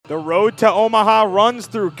The road to Omaha runs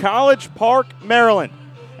through College Park, Maryland.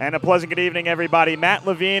 And a pleasant good evening, everybody. Matt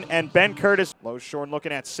Levine and Ben Curtis. Loshorn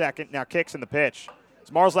looking at second, now kicks in the pitch.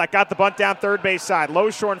 Marszlak got the bunt down third base side.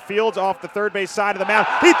 Loshorn fields off the third base side of the mound.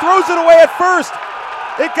 He throws it away at first.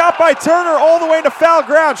 It got by Turner all the way into foul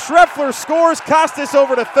ground. Schreffler scores, Costas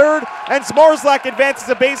over to third, and Marszlak advances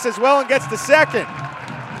a base as well and gets to second.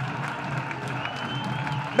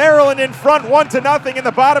 Maryland in front 1-0 in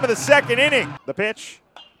the bottom of the second inning. The pitch.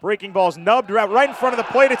 Breaking ball's nubbed right in front of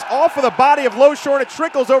the plate. It's off of the body of Loshorn. It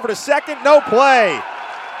trickles over to second. No play.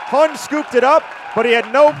 Hun scooped it up, but he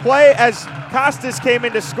had no play as Costas came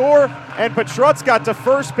in to score, and Petrutz got to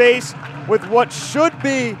first base with what should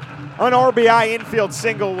be an RBI infield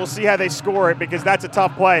single. We'll see how they score it because that's a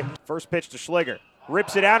tough play. First pitch to Schliger.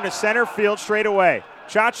 Rips it out to center field straight away.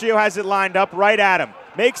 Ciaccio has it lined up right at him.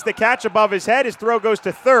 Makes the catch above his head. His throw goes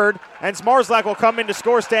to third, and Marszlak will come in to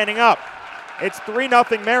score standing up. It's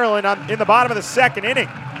 3-0 Maryland in the bottom of the second inning.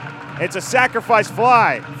 It's a sacrifice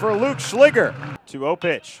fly for Luke Schliger. 2-0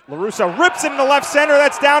 pitch. LaRusso rips it into left center.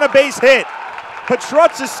 That's down a base hit.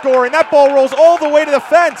 Petrutz is scoring. That ball rolls all the way to the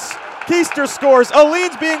fence. Keister scores.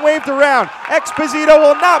 Aline's being waved around. Exposito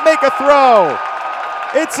will not make a throw.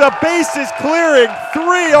 It's a bases clearing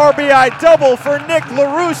 3 RBI double for Nick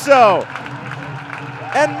LaRusso.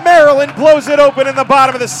 And Maryland blows it open in the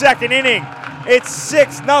bottom of the second inning. It's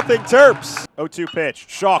 6-0 Terps. 0-2 pitch.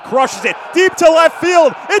 Shaw crushes it deep to left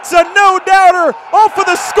field. It's a no-doubter off of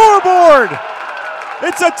the scoreboard.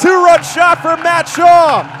 It's a 2-run shot for Matt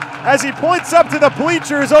Shaw as he points up to the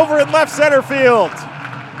bleachers over in left center field.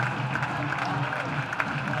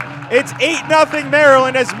 It's 8-0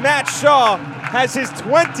 Maryland as Matt Shaw has his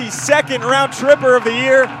 22nd round tripper of the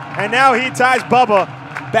year, and now he ties Bubba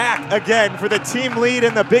back again for the team lead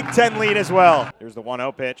and the Big Ten lead as well. Here's the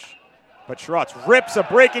 1-0 pitch. Petrutz rips a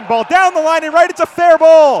breaking ball down the line and right. It's a fair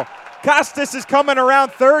ball. Costas is coming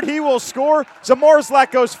around third. He will score.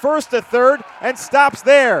 Marszlak goes first to third and stops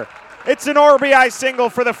there. It's an RBI single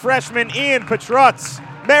for the freshman Ian Petrutz.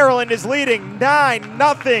 Maryland is leading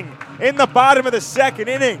 9-0 in the bottom of the second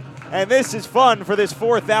inning. And this is fun for this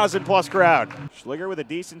 4,000-plus crowd. Schliger with a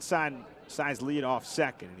decent size lead off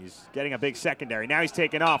second. He's getting a big secondary. Now he's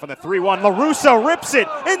taking off on the 3-1. LaRusso rips it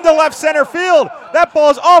into left center field. That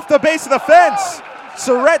ball is off the base of the fence.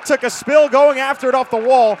 Surrett took a spill going after it off the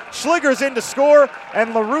wall. Schliger's in to score,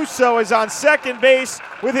 and LaRusso is on second base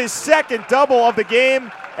with his second double of the game,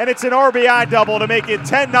 and it's an RBI double to make it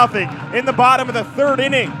 10-0 in the bottom of the third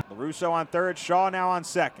inning. LaRusso on third, Shaw now on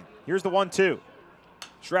second. Here's the 1-2.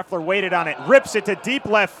 Schreffler waited on it, rips it to deep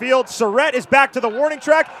left field. Surrett is back to the warning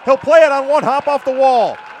track. He'll play it on one hop off the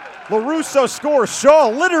wall. LaRusso scores. Shaw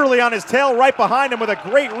literally on his tail right behind him with a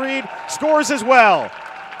great read. Scores as well.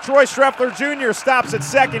 Troy Schreffler Jr. stops at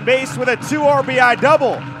second base with a 2 RBI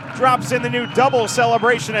double. Drops in the new double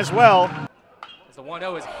celebration as well. As the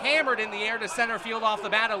 1-0 is hammered in the air to center field off the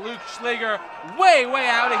bat of Luke Schliger. Way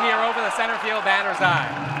out of here over the center field batter's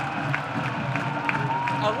eye.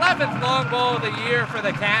 11th long ball of the year for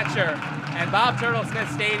the catcher, and Bob Turtle Smith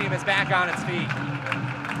Stadium is back on its feet.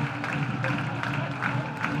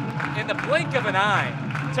 In the blink of an eye,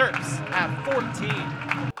 Terps have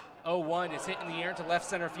 14. 0-1 is hit in the air to left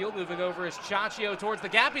center field. Moving over is Ciaccio towards the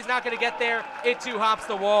gap. He's not going to get there. It too hops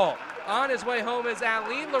the wall. On his way home is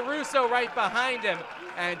Aline LaRusso right behind him,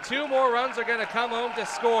 and 2 more runs are going to come home to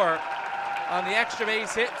score on the extra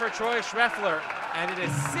base hit for Troy Schreffler. And it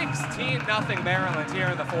is 16-0 Maryland here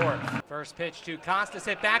in the fourth. First pitch to Costas,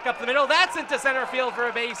 hit back up the middle. That's into center field for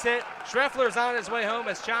a base hit. Schreffler's on his way home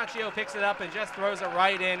as Ciaccio picks it up and just throws it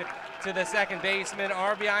right in to the second baseman.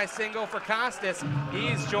 RBI single for Costas.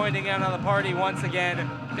 He's joining in on the party once again.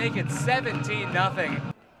 Make it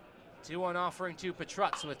 17-0. 2-1 offering to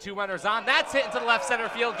Petrutz with 2 runners on. That's hit into the left center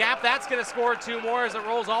field gap. That's going to score 2 more as it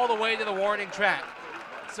rolls all the way to the warning track.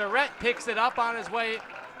 Surrett picks it up on his way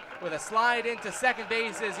with a slide into second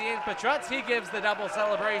base is Ian Petrutz. He gives the double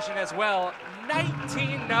celebration as well.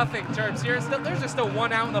 19-0 Terps here. There's just a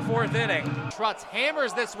 1 out in the fourth inning. Petrutz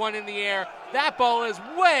hammers this one in the air. That ball is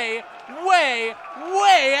way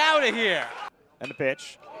out of here. And the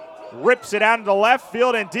pitch. Rips it out into left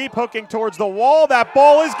field and deep, hooking towards the wall. That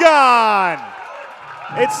ball is gone.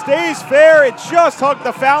 It stays fair. It just hooked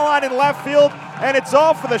the foul line in left field, and it's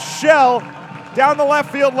off of the shell down the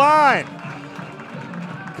left field line.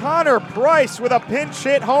 Connor Price with a pinch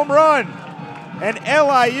hit home run. And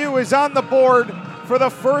LIU is on the board for the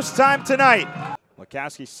first time tonight.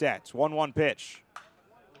 Lukowski sets, 1-1 pitch.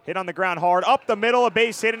 Hit on the ground hard, up the middle, a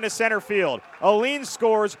base hit into center field. Aline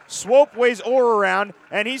scores, Swope waves Orr around,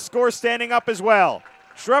 and he scores standing up as well.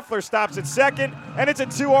 Schruffler stops at second, and it's a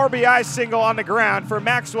 2 RBI single on the ground for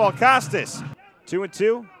Maxwell Costas.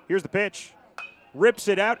 2-2. Here's the pitch. Rips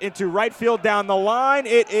it out into right field down the line.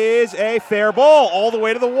 It is a fair ball all the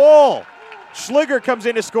way to the wall. Schliger comes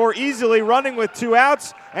in to score easily, running with 2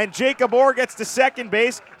 outs, and Jacob Orr gets to second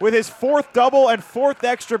base with his 4th double and 4th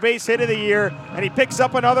extra base hit of the year, and he picks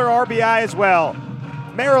up another RBI as well.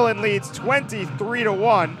 Maryland leads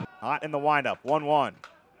 23-1. Hot in the windup, 1-1.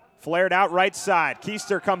 Flared out right side.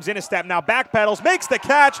 Keister comes in a step, now backpedals, makes the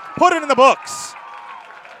catch, put it in the books.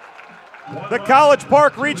 The College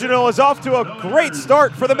Park Regional is off to a great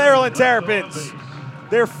start for the Maryland Terrapins.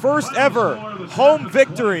 Their first ever home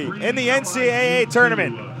victory in the NCAA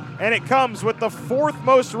tournament. And it comes with the 4th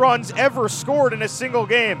most runs ever scored in a single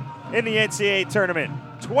game in the NCAA tournament.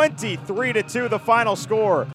 23-2 the final score.